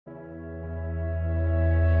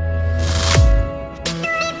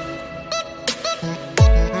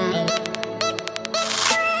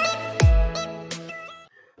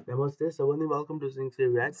Namaste, Savani. Welcome to Sing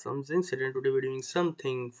React Something. Today we're doing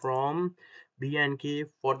something from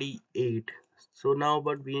BNK48. So now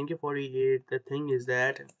about BNK48, the thing is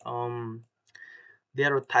that they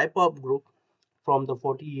are a type of group from the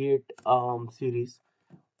 48 series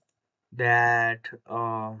that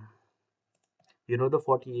the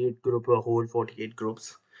 48 group, a whole 48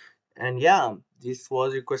 groups. And yeah, this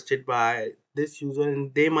was requested by this user,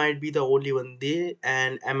 and they might be the only one. They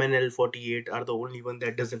and MNL48 are the only one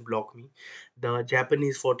that doesn't block me. The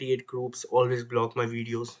Japanese 48 groups always block my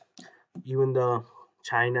videos. Even the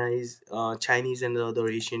Chinese and the other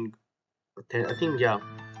Asian, I think, yeah.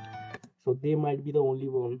 So they might be the only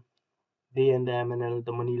one. They and the MNL,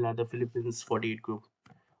 the Manila, the Philippines 48 group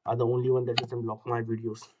are the only one that doesn't block my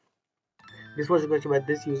videos. This was requested by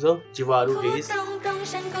this user, Jiwaru Race.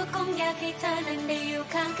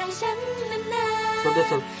 So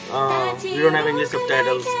this we don't have English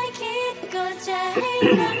subtitles.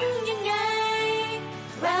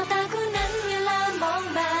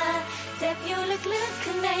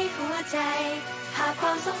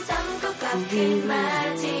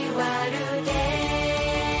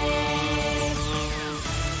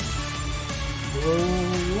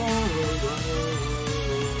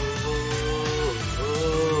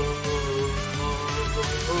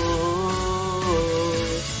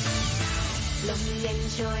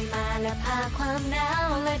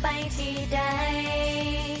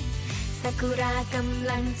 Sakura กำ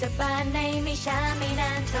ลังจะบานในไม่ช้าไม่น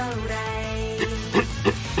านเท่าไร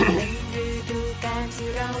เป็นฤดูกาลที่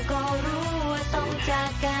เราก็รู้ว่าต้องจาก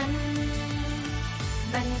กัน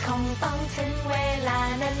มันคงต้องถึงเวลา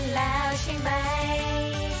นั้นแล้วใช่ไหม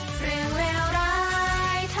เรื่องเลวร้า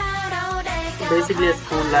ยถ้าเราได้ก้าว Basically a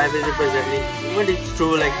school life is representing, but it's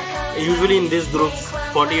true, like usually in these groups,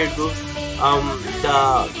 48 groups, the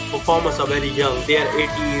performers are very young. They are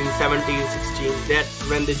 18, 17, 16. That's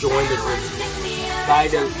when they join the group. The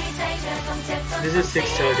idol. This is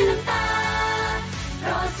 6:30.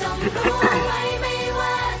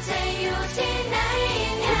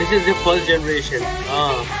 This is the first generation.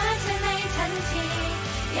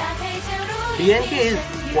 BNK is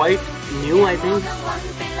quite new, I think.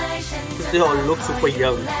 They all look super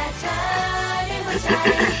young.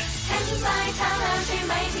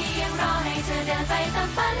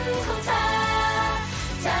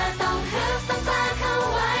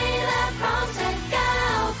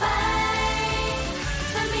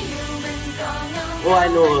 Oh, I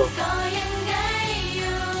know her.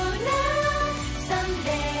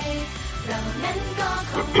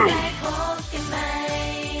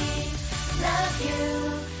 Love you,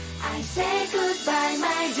 I say goodbye,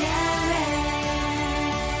 my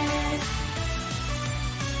dearest.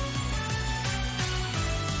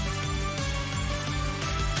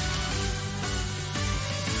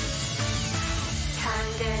 ทาง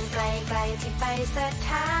เดินไกลๆที่ไปสถ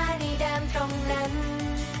านีเดิมตรงนั้น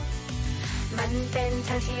มันเป็นท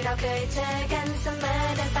างที่เราเคยเจอกันเสมอ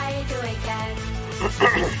เดินไปด้วยกัน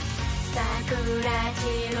ซากุระ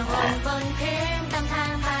ที่ร่วงบนพื้นตามทา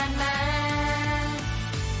งผ่านมา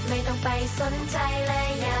ไม่ต้องไปสนใจเลย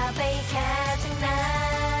อย่าไปแค่ทั้งนั้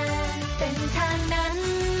นเป็นทางนั้น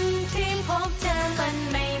ที่พบเจอมัน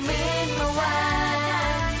ไม่เหมือนเมื่อวา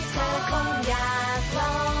นเธอคงอยากล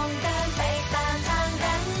องเดินไปตามทาง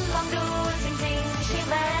นั้นลองดูจริงๆใช่ไ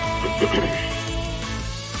หม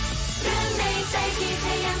ใจที่เธ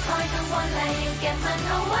อยังคอยกังวลและยังเก็บมันเ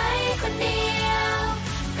อาไว้คนเดียว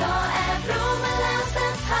ก็แอบรู้มาแล้วสั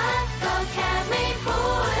กพักก็แค่ไม่พู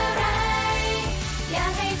ดอะไรอยา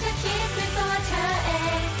กให้เธอคิดด้วยตัวเธอเอ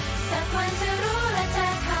งสักวันจะรู้และจะ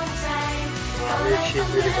เข้าใจก็เลยต้อง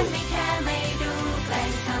เลือกไม่แค่ไม่ดูแกล้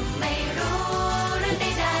งทำไม่รู้เรื่องใ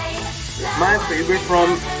ดๆ My favorite from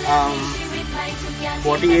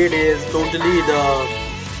 48 is totally the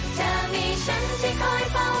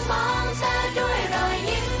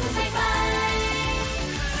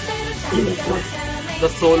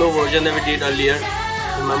solo version that we did earlier.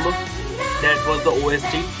 Remember? That was the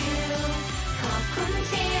OST.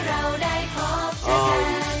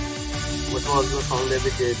 What was the song that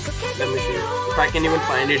we did? Let me see if I can even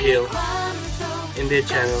find it here in their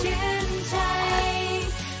channel.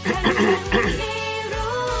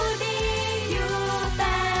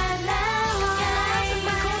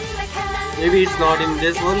 Maybe it's not in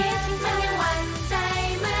this one.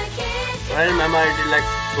 I remember I did like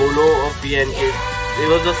solo of BNK. It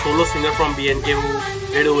was the solo singer from BNK who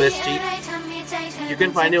did OST. You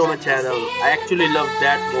can find it on my channel. I actually love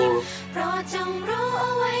that more.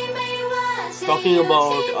 Talking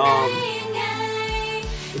about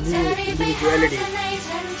individuality.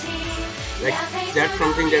 Like that's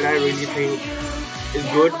something that I really think is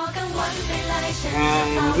good.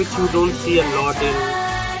 and which you don't see a lot in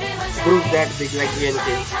groups that big like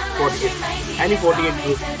BNK48. Any 48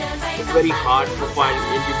 group, it's very hard to find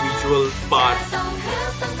individual parts.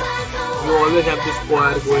 You always have this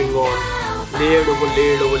choir going on, layered over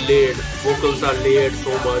layered over layered. Vocals are layered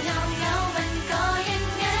so much.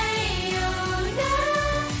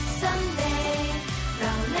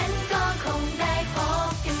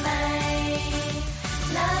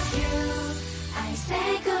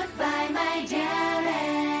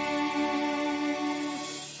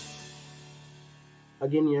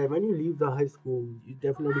 Again, yeah, when you leave the high school, you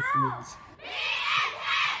definitely feels.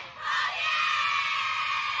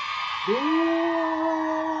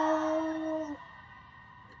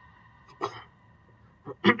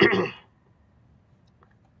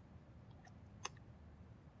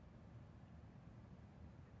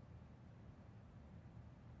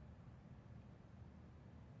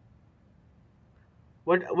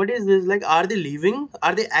 What is this? Like, are they leaving?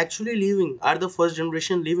 Are they actually leaving? Are the first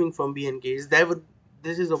generation leaving from BNK? Is that what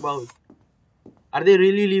this is about? Are they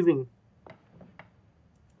really leaving?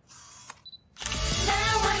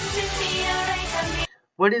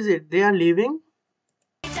 What is it? They are leaving?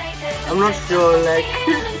 I'm not sure. Like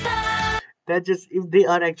that just if they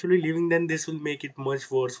are actually leaving, then this will make it much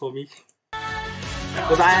worse for me.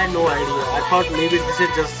 Because I had no idea. I thought maybe this is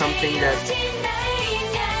just something that.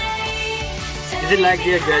 Is it like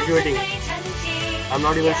they are graduating? I'm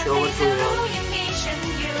not even sure what's going on.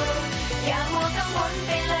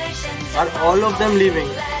 Are all of them leaving?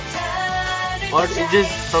 Or is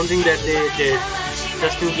this something that they did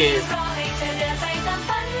just in case?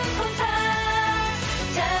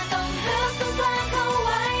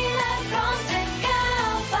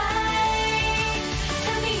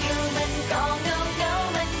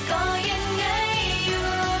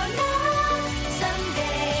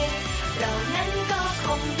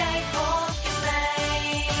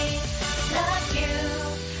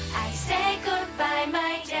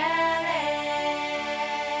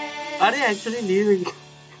 Are they actually leaving?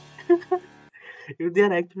 If they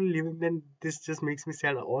are actually leaving, then this just makes me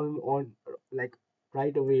sad all on like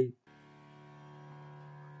right away.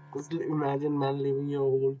 Just imagine man leaving your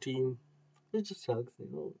whole team. It just sucks, you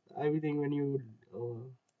know. Everything when you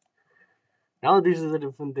now this is a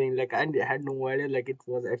different thing. Like I had no idea like it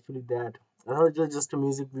was actually that. I thought it was just a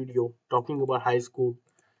music video talking about high school.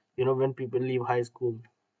 You know when people leave high school.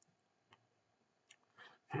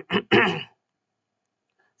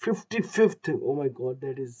 55th. Oh my god,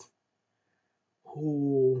 that is.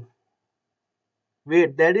 Oh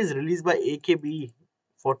wait, that is released by AKB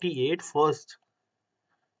 48 first.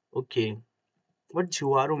 Okay. What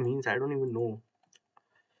Jiwaru means, I don't even know.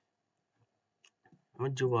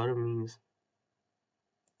 What Jiwaru means.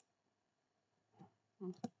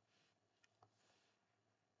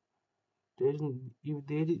 There is if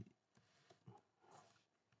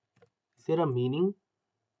is there a meaning?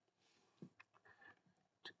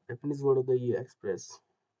 Japanese word of the year express.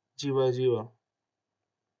 Jiwa Jiwa.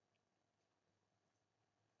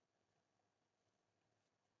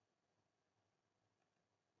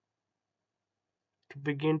 To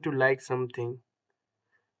begin to like something.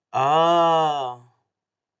 Ah.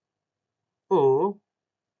 Oh.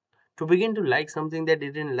 To begin to like something that they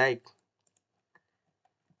didn't like.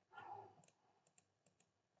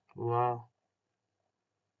 Wow.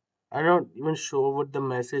 I'm not even sure what the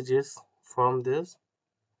message is from this.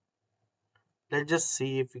 Let's just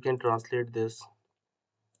see if we can translate this.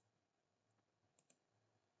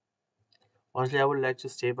 Honestly, I would like to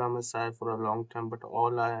stay by my side for a long time, but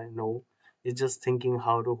all I know is just thinking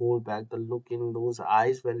how to hold back the look in those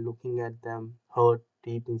eyes when looking at them hurt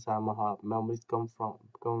deep inside my heart. Memories comes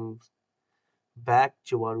back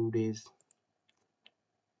Jiwaru days.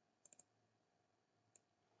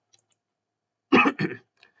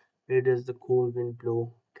 Where does the cold wind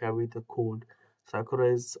blow? Carry the cold.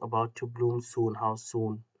 Sakura is about to bloom soon. How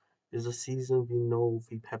soon? Is the season we know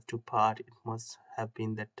we have to part. It must have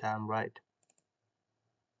been that time, right?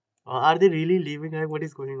 Are they really leaving? Like, what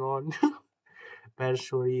is going on? Bad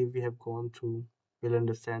story we have gone through, we'll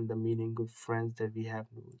understand the meaning of friends that we have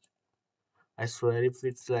known. I swear, if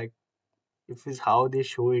it's like, if it's how they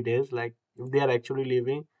show it is, like, if they are actually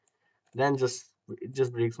leaving, then just, it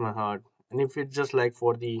just breaks my heart. And if it's just like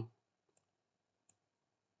for the,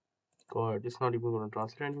 God, it's not even gonna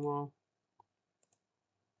translate anymore.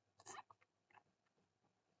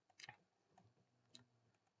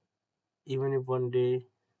 Even if one day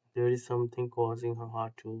there is something causing her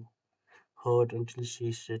heart to hurt until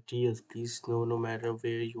she shed tears, please know no matter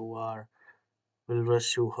where you are, will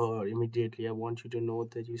rush to her immediately. I want you to know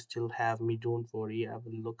that you still have me. Don't worry, I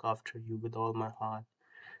will look after you with all my heart.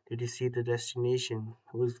 Did you see the destination?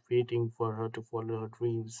 Who's waiting for her to follow her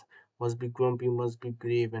dreams? Must be grumpy, must be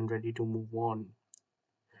brave, and ready to move on.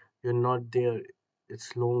 You're not there.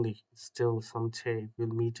 It's lonely. Still, someday we'll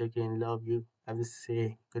meet again. Love you. I will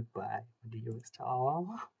say goodbye, dearest.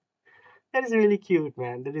 Aww. That is really cute,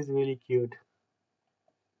 man. That is really cute.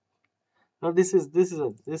 Now this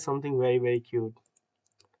is something very very cute.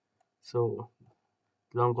 So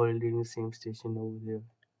long holiday in the same station over there.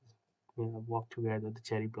 Yeah, walk together. The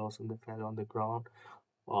cherry blossom that fell on the ground.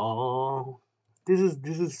 Oh, this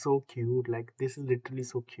is so cute. Like this is literally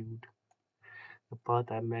so cute. The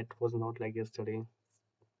path I met was not like yesterday.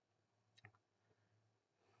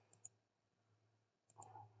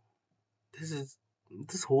 This is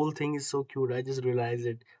this whole thing is so cute. I just realized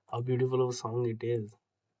it. How beautiful of a song it is.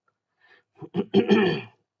 The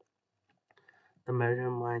matter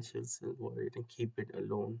of mine shall still worried and keep it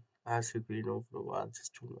alone. I secretly know for a while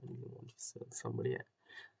just too many want to sell somebody.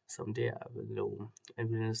 Someday I will know.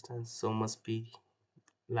 Every instance, so must be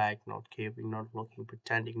like not caring, not looking,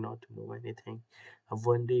 pretending not to know anything. And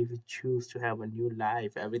one day we choose to have a new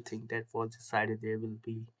life. Everything that was decided there will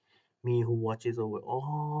be me who watches over.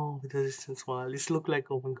 Oh, with a distant smile. This look like,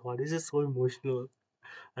 oh my god, this is so emotional.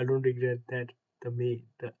 I don't regret that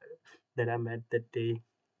that I met that day.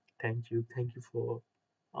 Thank you for.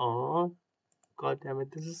 Oh, god damn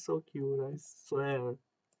it, this is so cute. I swear.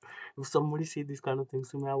 If somebody say these kind of things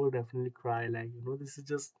to me, I will definitely cry. Like this is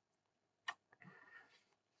just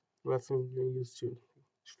reference used to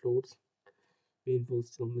floats. Painful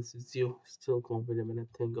still misses you. Still confident when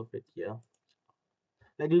I think of it. Yeah.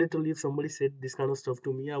 Like literally, if somebody said this kind of stuff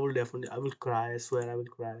to me, I will cry. I swear, I will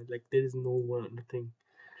cry. Like there is no one thing.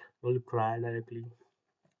 I will cry directly.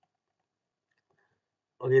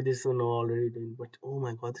 Okay, this one already did, but oh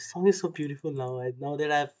my god, this song is so beautiful now. Now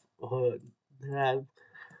that heard, that I've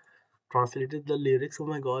translated the lyrics. Oh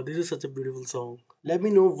my god, this is such a beautiful song. Let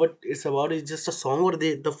me know what it's about. Is just a song or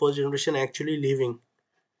the first generation actually living?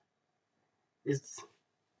 Is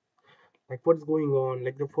like what's going on?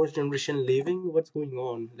 Like the first generation living? What's going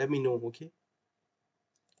on? Let me know, okay?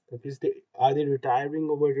 If are they retiring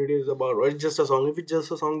or what it is about? Or it's just a song. If it's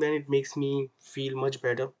just a song, then it makes me feel much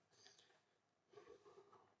better.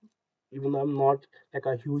 Even though I'm not like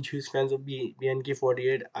a huge fans of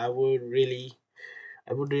BNK48, I would really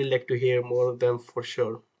like to hear more of them for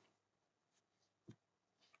sure.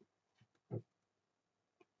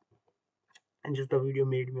 And just the video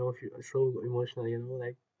made me so emotional,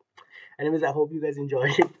 like. Anyways, I hope you guys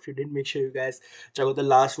enjoyed it. If you did, make sure you guys check out the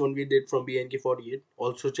last one we did from BNK48.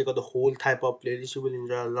 Also check out the whole type of playlist. You will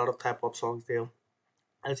enjoy a lot of type of songs there.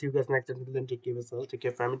 I'll see you guys next time. Until then, take care of yourself, take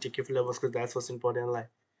care of family, take care of lovers, because that's what's important in life.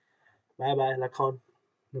 Bye bye, Lakon.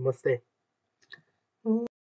 Namaste.